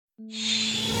So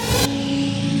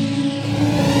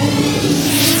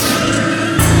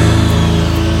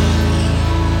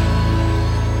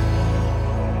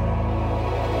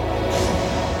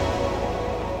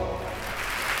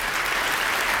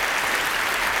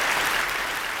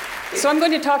I'm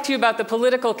going to talk to you about the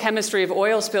political chemistry of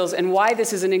oil spills and why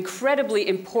this is an incredibly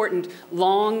important,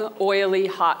 long, oily,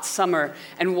 hot summer,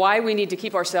 and why we need to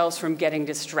keep ourselves from getting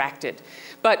distracted.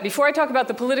 But before I talk about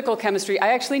the political chemistry, I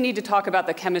actually need to talk about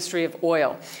the chemistry of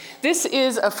oil. This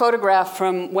is a photograph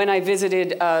from when I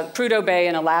visited Prudhoe Bay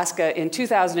in Alaska in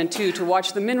 2002 to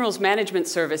watch the Minerals Management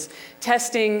Service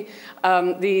testing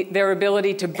their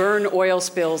ability to burn oil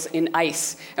spills in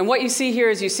ice. And what you see here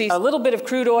is you see a little bit of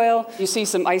crude oil, you see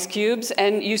some ice cubes,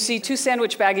 and you see 2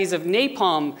 sandwich baggies of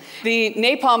napalm. The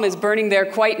napalm is burning there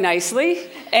quite nicely.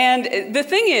 And the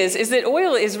thing is that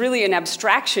oil is really an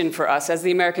abstraction for us as the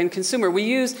American consumer.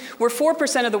 We're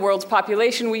 4% of the world's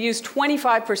population. We use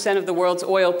 25% of the world's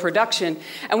oil production.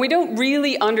 And we don't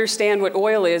really understand what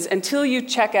oil is until you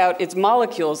check out its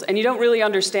molecules. And you don't really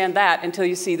understand that until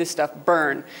you see the stuff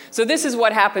burn. So this is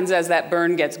what happens as that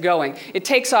burn gets going. It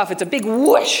takes off. It's a big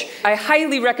whoosh. I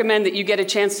highly recommend that you get a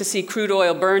chance to see crude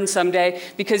oil burn someday,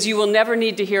 because you will never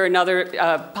need to hear another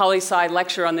poli-sci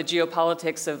lecture on the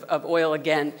geopolitics of oil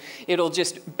again. It'll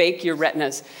just bake your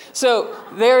retinas. So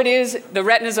there it is. The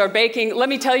retinas are baking. Let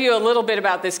me tell you a little bit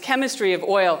about this chemistry of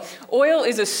oil. Oil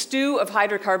is a stew of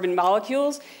hydrocarbon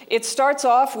molecules. It starts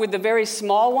off with the very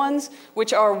small ones,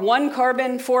 which are 1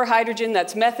 carbon, 4 hydrogen.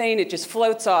 That's methane. It just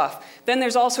floats off. Then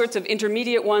there's all sorts of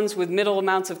intermediate ones with middle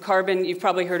amounts of carbon. You've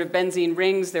probably heard of benzene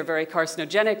rings. They're very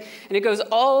carcinogenic. And it goes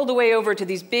all the way over to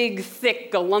these big,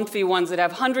 thick, galumphy ones that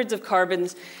have hundreds of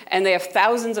carbons, and they have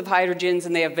thousands of hydrogens,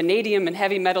 and they have vanadium and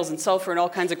heavy metals and sulfur and all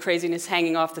kinds of craziness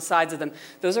hanging off the sides of them.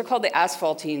 Those are called the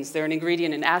asphaltenes. They're an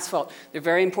ingredient in asphalt. They're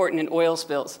very important in oil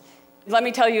spills. Let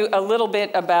me tell you a little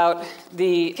bit about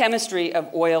the chemistry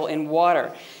of oil in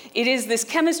water. It is this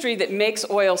chemistry that makes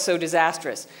oil so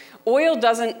disastrous. Oil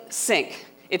doesn't sink.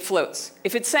 It floats.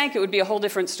 If it sank, it would be a whole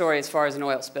different story as far as an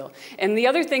oil spill. And the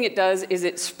other thing it does is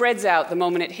it spreads out the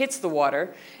moment it hits the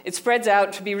water. It spreads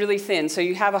out to be really thin, so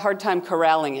you have a hard time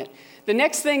corralling it. The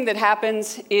next thing that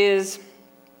happens is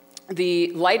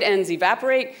the light ends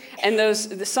evaporate, and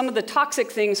some of the toxic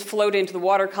things float into the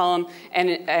water column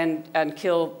and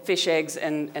kill fish eggs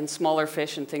and smaller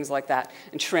fish and things like that,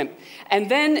 and shrimp.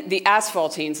 And then the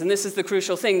asphaltenes, and this is the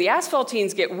crucial thing. The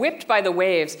asphaltenes get whipped by the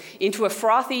waves into a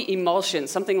frothy emulsion,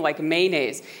 something like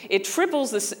mayonnaise. It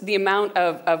triples the amount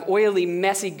of oily,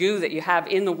 messy goo that you have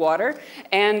in the water,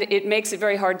 and it makes it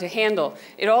very hard to handle.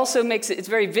 It also makes it's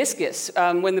very viscous.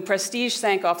 When the Prestige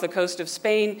sank off the coast of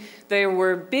Spain, there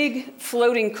were big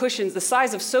floating cushions, the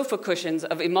size of sofa cushions,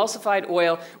 of emulsified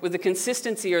oil with the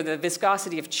consistency or the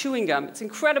viscosity of chewing gum. It's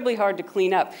incredibly hard to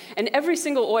clean up. And every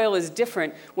single oil is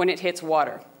different when it hits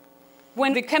water.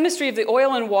 When the chemistry of the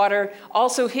oil and water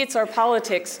also hits our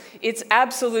politics, it's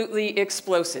absolutely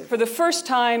explosive. For the first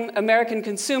time, American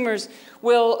consumers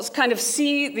will kind of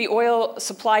see the oil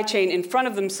supply chain in front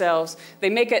of themselves.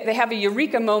 They have a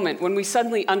eureka moment when we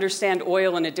suddenly understand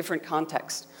oil in a different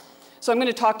context. So I'm going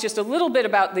to talk just a little bit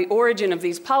about the origin of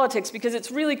these politics, because it's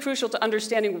really crucial to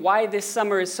understanding why this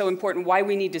summer is so important, why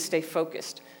we need to stay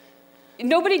focused.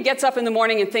 Nobody gets up in the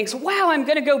morning and thinks, wow, I'm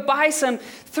going to go buy some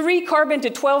 3 carbon to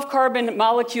 12 carbon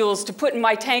molecules to put in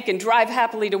my tank and drive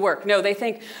happily to work. No, they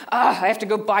think, I have to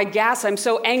go buy gas. I'm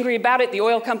so angry about it. The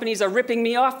oil companies are ripping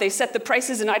me off. They set the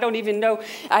prices, and I don't even know.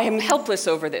 I am helpless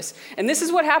over this. And this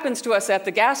is what happens to us at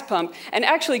the gas pump. And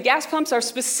actually, gas pumps are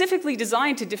specifically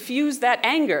designed to diffuse that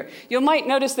anger. You might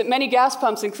notice that many gas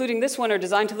pumps, including this one, are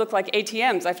designed to look like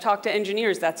ATMs. I've talked to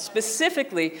engineers. That's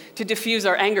specifically to diffuse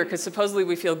our anger, because supposedly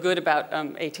we feel good about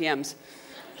ATMs.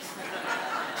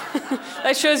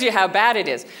 That shows you how bad it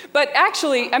is. But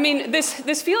actually, I mean,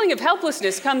 this feeling of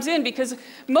helplessness comes in because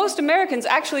most Americans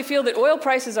actually feel that oil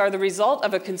prices are the result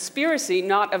of a conspiracy,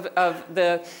 not of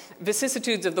the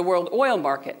vicissitudes of the world oil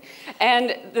market.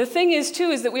 And the thing is, too,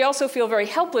 is that we also feel very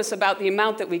helpless about the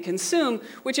amount that we consume,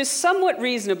 which is somewhat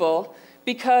reasonable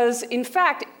because, in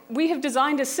fact, we have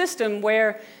designed a system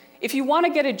where if you want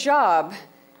to get a job,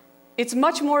 it's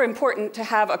much more important to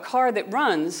have a car that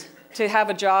runs, to have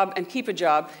a job and keep a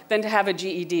job, than to have a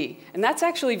GED. And that's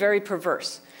actually very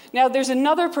perverse. Now, there's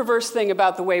another perverse thing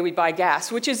about the way we buy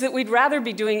gas, which is that we'd rather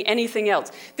be doing anything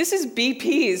else. This is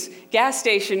BP's gas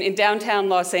station in downtown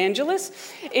Los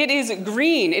Angeles. It is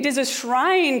green. It is a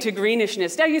shrine to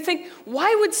greenishness. Now, you think,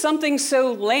 why would something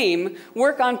so lame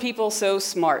work on people so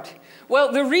smart?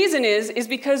 Well, the reason is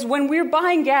because when we're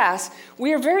buying gas,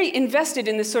 we are very invested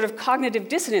in this sort of cognitive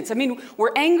dissonance. I mean,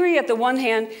 we're angry at the one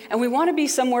hand, and we want to be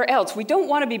somewhere else. else. We don't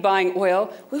want to be buying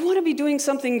oil. We want to be doing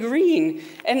something green.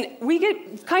 And we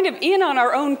get kind of in on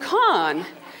our own con.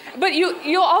 But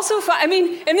you'll also find, I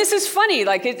mean, and this is funny,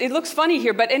 like it looks funny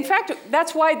here, but in fact,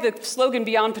 that's why the slogan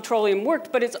Beyond Petroleum worked,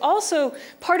 but it's also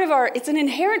part of it's an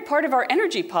inherent part of our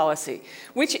energy policy,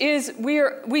 which is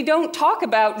we don't talk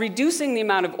about reducing the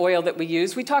amount of oil that we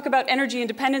use. We talk about energy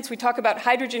independence, we talk about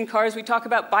hydrogen cars, we talk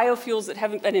about biofuels that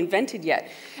haven't been invented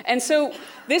yet. And so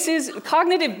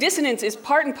cognitive dissonance is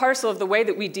part and parcel of the way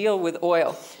that we deal with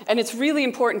oil. And it's really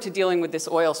important to dealing with this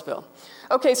oil spill.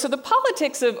 Okay, so the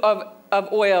politics of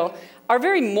oil are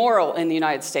very moral in the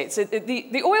United States.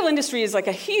 The oil industry is like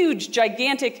a huge,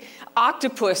 gigantic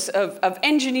octopus of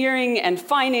engineering and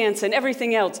finance and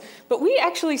everything else. But we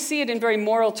actually see it in very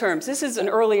moral terms. This is an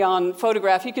early on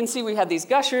photograph. You can see we had these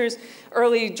gushers.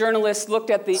 Early journalists looked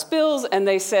at the spills and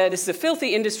they said, this is a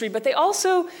filthy industry. But they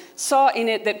also saw in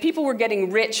it that people were getting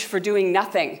rich for doing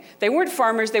nothing. They weren't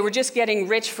farmers. They were just getting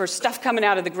rich for stuff coming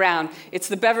out of the ground. It's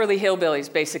the Beverly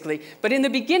Hillbillies, basically. But in the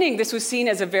beginning, this was seen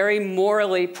as a very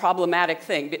morally problematic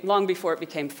thing, long before it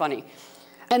became funny.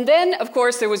 And then, of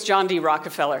course, there was John D.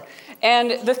 Rockefeller.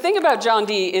 And the thing about John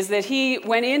D. is that he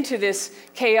went into this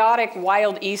chaotic,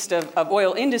 wild east of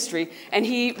oil industry, and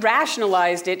he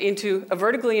rationalized it into a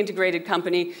vertically integrated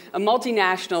company, a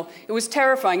multinational. It was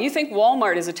terrifying. You think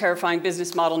Walmart is a terrifying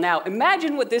business model now.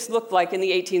 Imagine what this looked like in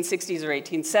the 1860s or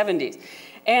 1870s.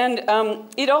 And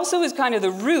it also is kind of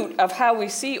the root of how we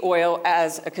see oil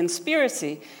as a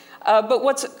conspiracy. But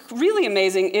what's really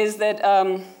amazing is that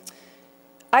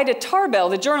Ida Tarbell,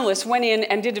 the journalist, went in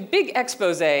and did a big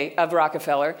expose of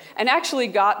Rockefeller and actually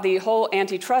got the whole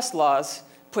antitrust laws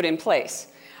put in place.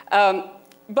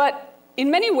 But in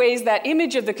many ways, that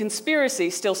image of the conspiracy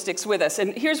still sticks with us.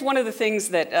 And here's one of the things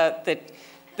that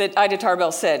Ida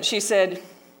Tarbell said. She said,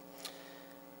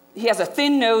 "He has a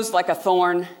thin nose like a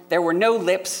thorn. There were no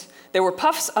lips. There were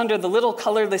puffs under the little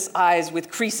colorless eyes with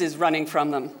creases running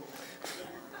from them."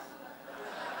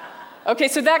 Okay,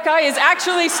 so that guy is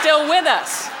actually still with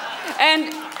us.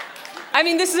 And I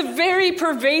mean, this is a very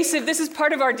pervasive, this is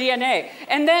part of our DNA.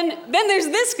 And then there's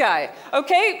this guy,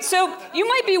 okay? So you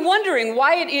might be wondering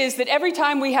why it is that every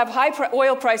time we have high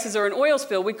oil prices or an oil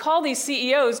spill, we call these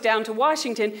CEOs down to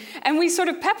Washington and we sort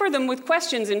of pepper them with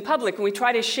questions in public and we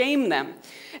try to shame them.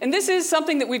 And this is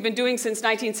something that we've been doing since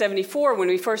 1974 when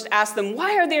we first asked them,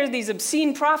 why are there these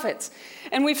obscene profits?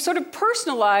 And we've sort of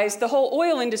personalized the whole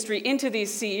oil industry into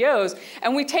these CEOs,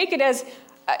 and we take it as,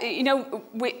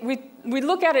 we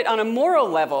look at it on a moral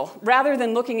level rather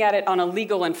than looking at it on a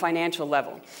legal and financial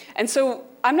level. And so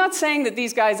I'm not saying that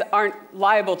these guys aren't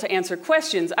liable to answer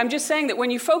questions. I'm just saying that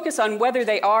when you focus on whether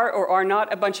they are or are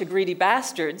not a bunch of greedy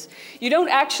bastards, you don't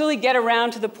actually get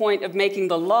around to the point of making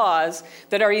the laws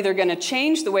that are either going to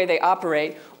change the way they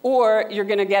operate or you're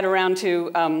going to get around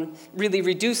to really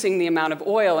reducing the amount of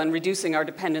oil and reducing our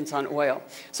dependence on oil.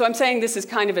 So I'm saying this is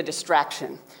kind of a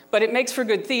distraction, but it makes for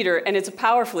good theater, and it's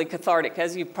powerfully cathartic,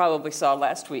 as you probably saw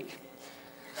last week.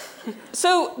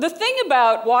 So the thing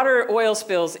about water oil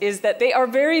spills is that they are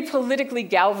very politically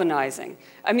galvanizing.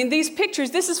 I mean, these pictures,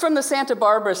 this is from the Santa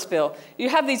Barbara spill. You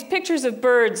have these pictures of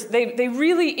birds. They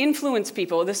really influence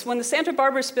people. When the Santa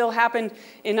Barbara spill happened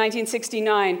in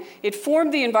 1969, it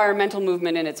formed the environmental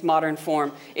movement in its modern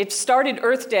form. It started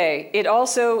Earth Day. It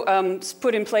also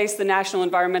put in place the National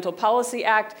Environmental Policy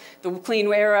Act, the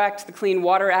Clean Air Act, the Clean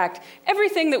Water Act.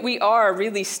 Everything that we are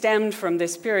really stemmed from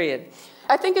this period.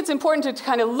 I think it's important to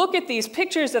kind of look at these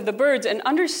pictures of the birds and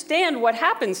understand what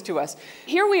happens to us.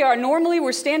 Here we are, normally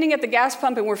we're standing at the gas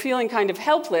pump and we're feeling kind of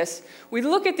helpless. We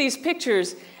look at these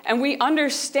pictures and we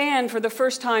understand for the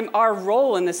first time our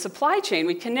role in the supply chain.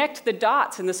 We connect the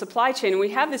dots in the supply chain, and we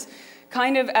have this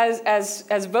kind of,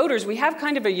 as voters, we have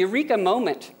kind of a eureka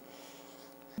moment.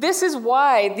 This is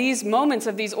why these moments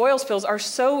of these oil spills are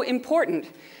so important.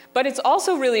 But it's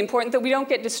also really important that we don't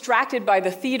get distracted by the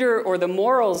theater or the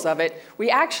morals of it. We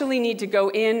actually need to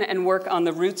go in and work on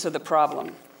the roots of the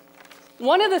problem.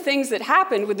 One of the things that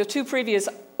happened with the two previous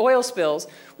oil spills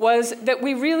was that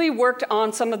we really worked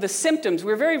on some of the symptoms.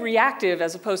 We were very reactive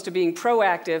as opposed to being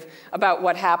proactive about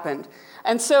what happened.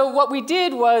 And so what we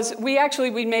did was we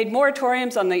made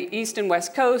moratoriums on the east and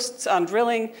west coasts on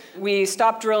drilling. We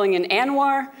stopped drilling in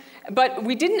Anwar. But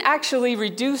we didn't actually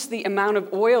reduce the amount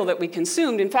of oil that we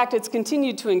consumed. In fact, it's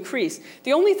continued to increase.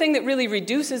 The only thing that really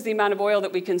reduces the amount of oil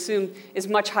that we consume is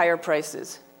much higher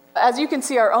prices. As you can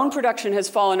see, our own production has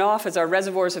fallen off as our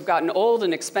reservoirs have gotten old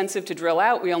and expensive to drill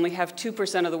out. We only have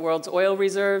 2% of the world's oil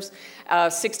reserves.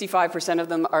 65% of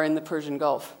them are in the Persian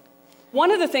Gulf. One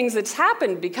of the things that's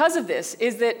happened because of this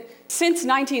is that Since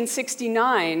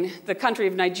 1969, the country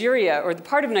of Nigeria, or the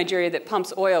part of Nigeria that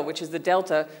pumps oil, which is the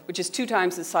Delta, which is 2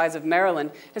 times the size of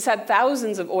Maryland, has had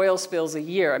thousands of oil spills a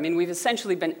year. I mean, we've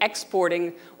essentially been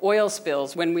exporting oil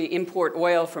spills when we import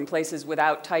oil from places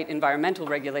without tight environmental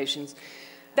regulations.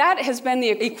 That has been the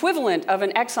equivalent of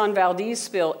an Exxon Valdez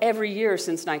spill every year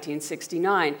since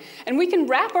 1969. And we can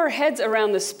wrap our heads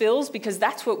around the spills because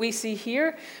that's what we see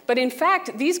here. But in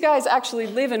fact, these guys actually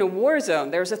live in a war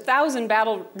zone. There's 1,000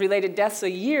 battle-related deaths a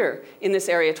year in this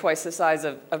area, twice the size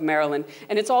of Maryland.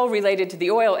 And it's all related to the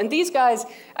oil. And these guys,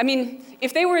 I mean,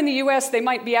 if they were in the US, they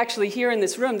might be actually here in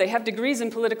this room. They have degrees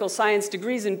in political science,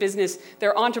 degrees in business.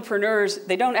 They're entrepreneurs.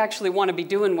 They don't actually want to be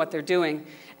doing what they're doing.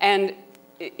 And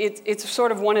it's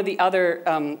sort of one of the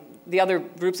other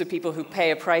groups of people who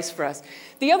pay a price for us.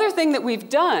 The other thing that we've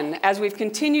done as we've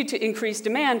continued to increase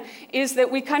demand is that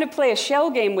we kind of play a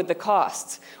shell game with the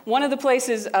costs. One of the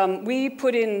places we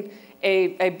put in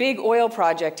a big oil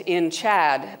project in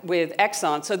Chad with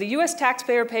Exxon. So the US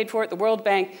taxpayer paid for it, the World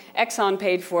Bank, Exxon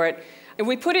paid for it. And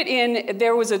we put it in,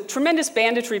 there was a tremendous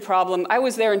banditry problem. I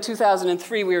was there in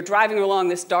 2003. We were driving along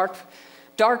this dark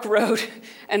road,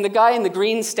 and the guy in the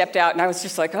green stepped out, and I was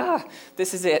just like,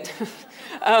 this is it.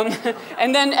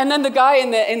 And then the guy in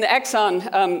the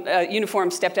Exxon uniform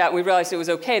stepped out, and we realized it was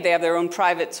okay. They have their own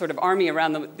private sort of army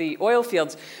around the oil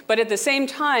fields. But at the same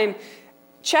time,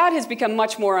 Chad has become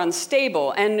much more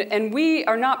unstable, and we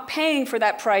are not paying for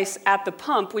that price at the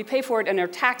pump. We pay for it in our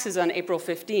taxes on April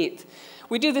 15th.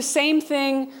 We do the same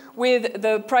thing with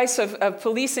the price of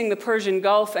policing the Persian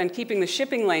Gulf and keeping the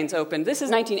shipping lanes open. This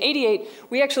is 1988.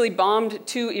 We actually bombed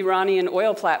 2 Iranian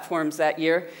oil platforms that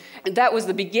year. And that was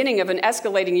the beginning of an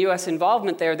escalating US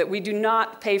involvement there that we do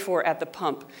not pay for at the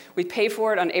pump. We pay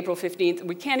for it on April 15th.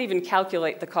 We can't even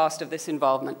calculate the cost of this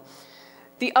involvement.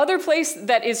 The other place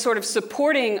that is sort of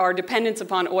supporting our dependence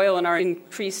upon oil and our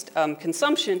increased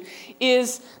consumption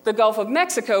is the Gulf of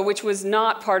Mexico, which was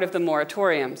not part of the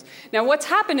moratoriums. Now, what's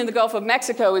happened in the Gulf of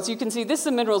Mexico is you can see this is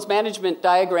a minerals management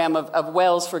diagram of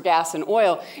wells for gas and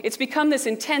oil. It's become this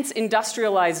intense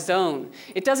industrialized zone.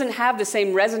 It doesn't have the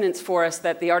same resonance for us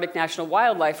that the Arctic National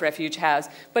Wildlife Refuge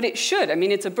has, but it should. I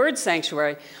mean, it's a bird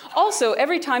sanctuary. Also,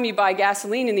 every time you buy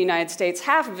gasoline in the United States,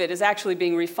 half of it is actually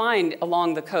being refined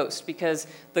along the coast because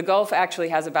the Gulf actually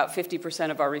has about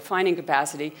 50% of our refining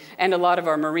capacity and a lot of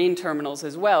our marine terminals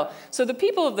as well. So the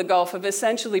people of the Gulf have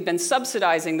essentially been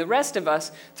subsidizing the rest of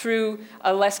us through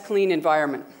a less clean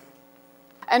environment.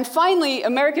 And finally,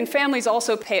 American families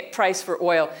also pay a price for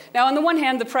oil. Now, on the one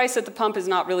hand, the price at the pump is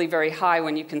not really very high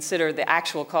when you consider the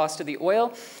actual cost of the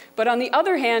oil. But on the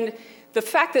other hand, the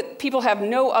fact that people have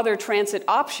no other transit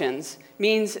options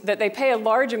means that they pay a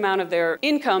large amount of their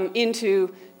income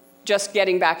into just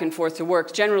getting back and forth to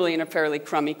work, generally in a fairly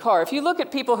crummy car. If you look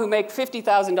at people who make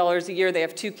 $50,000 a year, they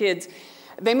have 2 kids,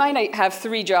 they might have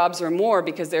 3 jobs or more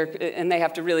because they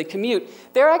have to really commute.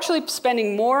 They're actually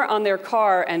spending more on their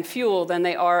car and fuel than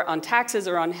they are on taxes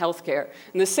or on health care.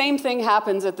 And the same thing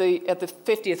happens at the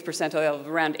 50th percentile of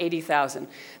around 80,000.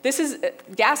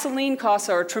 Gasoline costs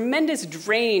are a tremendous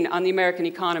drain on the American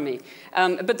economy,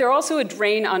 but they're also a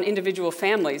drain on individual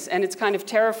families, and it's kind of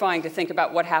terrifying to think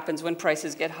about what happens when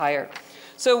prices get higher.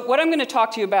 So what I'm going to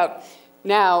talk to you about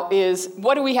now is,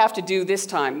 what do we have to do this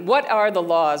time? What are the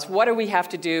laws? What do we have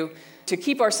to do to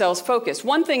keep ourselves focused?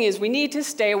 One thing is we need to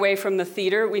stay away from the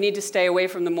theater. We need to stay away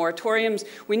from the moratoriums.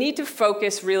 We need to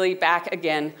focus really back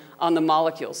again on the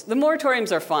molecules. The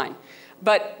moratoriums are fine,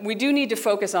 but we do need to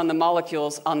focus on the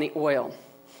molecules, on the oil.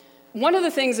 One of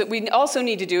the things that we also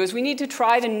need to do is we need to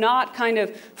try to not kind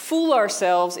of fool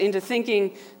ourselves into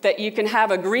thinking that you can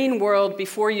have a green world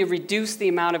before you reduce the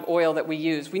amount of oil that we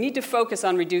use. We need to focus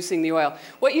on reducing the oil.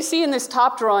 What you see in this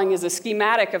top drawing is a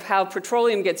schematic of how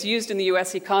petroleum gets used in the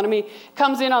US economy. It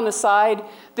comes in on the side.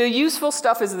 The useful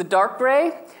stuff is the dark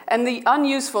gray, and the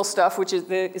unuseful stuff, which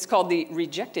is called the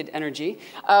rejected energy,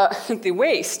 the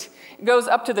waste, goes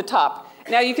up to the top.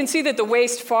 Now, you can see that the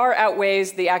waste far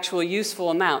outweighs the actual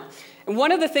useful amount. And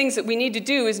one of the things that we need to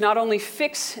do is not only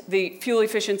fix the fuel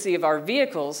efficiency of our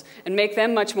vehicles and make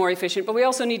them much more efficient, but we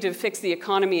also need to fix the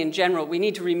economy in general. We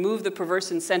need to remove the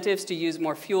perverse incentives to use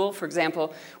more fuel. For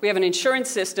example, we have an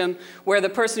insurance system where the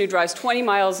person who drives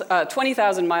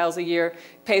 20,000 miles a year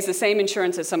pays the same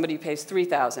insurance as somebody who pays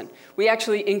 3,000. We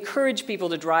actually encourage people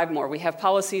to drive more. We have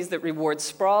policies that reward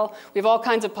sprawl. We have all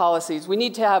kinds of policies. We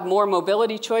need to have more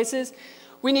mobility choices.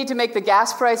 We need to make the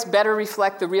gas price better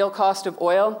reflect the real cost of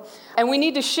oil. And we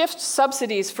need to shift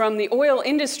subsidies from the oil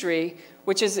industry,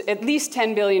 which is at least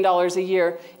 $10 billion a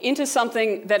year, into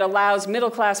something that allows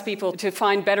middle-class people to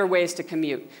find better ways to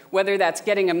commute, whether that's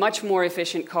getting a much more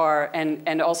efficient car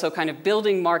and also kind of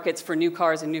building markets for new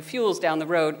cars and new fuels down the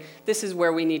road. This is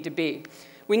where we need to be.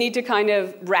 We need to kind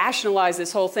of rationalize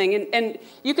this whole thing. And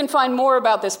you can find more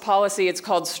about this policy. It's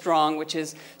called STRONG, which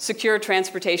is Secure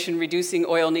Transportation Reducing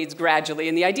Oil Needs Gradually.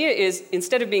 And the idea is,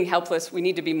 instead of being helpless, we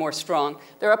need to be more strong.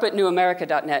 They're up at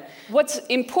newamerica.net. What's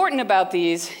important about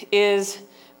these is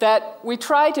that we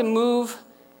try to move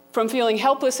from feeling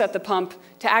helpless at the pump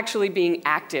to actually being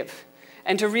active,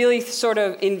 and to really sort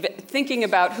of thinking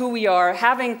about who we are,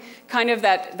 having kind of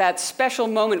that special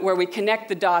moment where we connect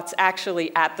the dots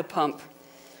actually at the pump.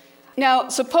 Now,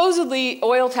 supposedly,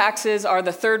 oil taxes are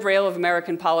the third rail of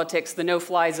American politics, the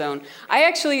no-fly zone. I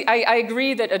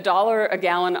agree that $1 a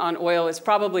gallon on oil is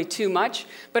probably too much,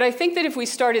 but I think that if we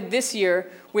started this year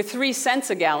with 3 cents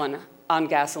a gallon on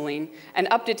gasoline and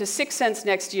upped it to 6 cents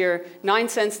next year, 9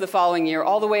 cents the following year,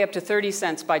 all the way up to 30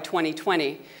 cents by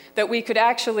 2020, that we could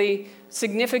actually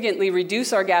significantly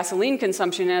reduce our gasoline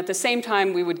consumption, and at the same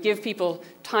time we would give people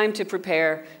time to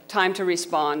prepare, time to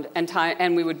respond,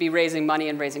 and we would be raising money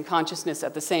and raising consciousness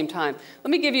at the same time.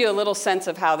 Let me give you a little sense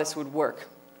of how this would work.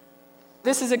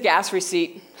 This is a gas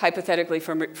receipt, hypothetically,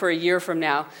 for a year from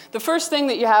now. The first thing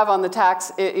that you have on the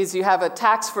tax is you have a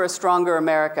tax for a stronger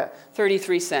America,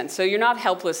 33 cents. So you're not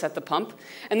helpless at the pump.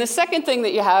 And the second thing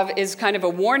that you have is kind of a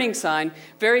warning sign,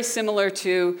 very similar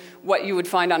to what you would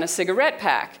find on a cigarette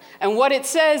pack. And what it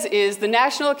says is the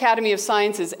National Academy of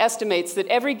Sciences estimates that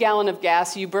every gallon of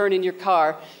gas you burn in your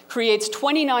car creates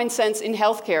 29 cents in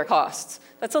healthcare costs.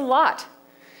 That's a lot.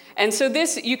 And so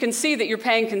this, you can see that you're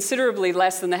paying considerably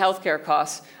less than the healthcare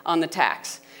costs on the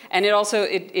tax. And it also,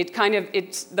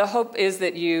 the hope is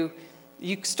that you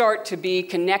start to be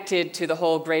connected to the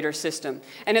whole greater system.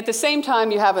 And at the same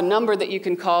time, you have a number that you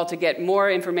can call to get more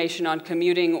information on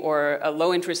commuting or a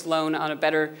low-interest loan on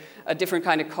a different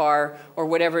kind of car, or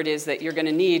whatever it is that you're going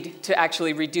to need to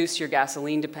actually reduce your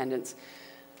gasoline dependence.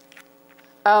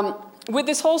 With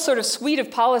this whole sort of suite of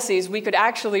policies, we could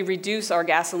actually reduce our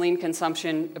gasoline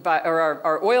consumption or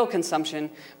our oil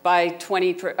consumption by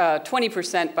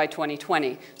 20% by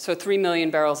 2020, so 3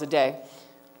 million barrels a day.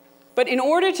 But in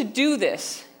order to do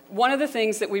this, one of the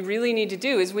things that we really need to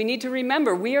do is we need to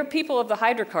remember we are people of the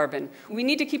hydrocarbon. We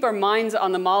need to keep our minds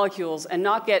on the molecules and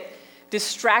not get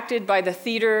distracted by the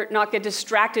theater, not get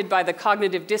distracted by the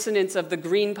cognitive dissonance of the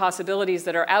green possibilities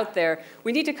that are out there.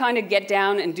 We need to kind of get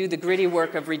down and do the gritty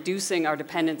work of reducing our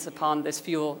dependence upon this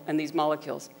fuel and these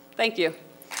molecules. Thank you.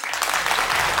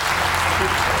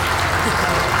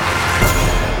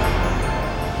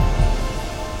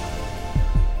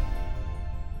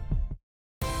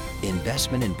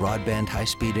 Investment in broadband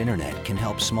high-speed internet can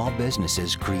help small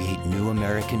businesses create new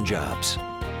American jobs.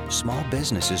 Small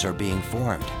businesses are being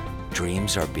formed.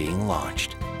 Dreams are being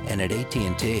launched. And at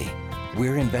AT&T,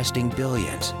 we're investing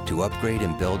billions to upgrade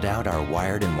and build out our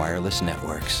wired and wireless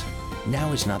networks.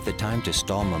 Now is not the time to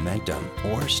stall momentum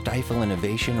or stifle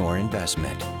innovation or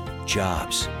investment.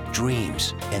 Jobs,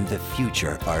 dreams, and the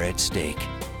future are at stake.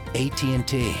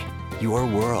 AT&T, your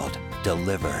world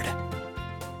delivered.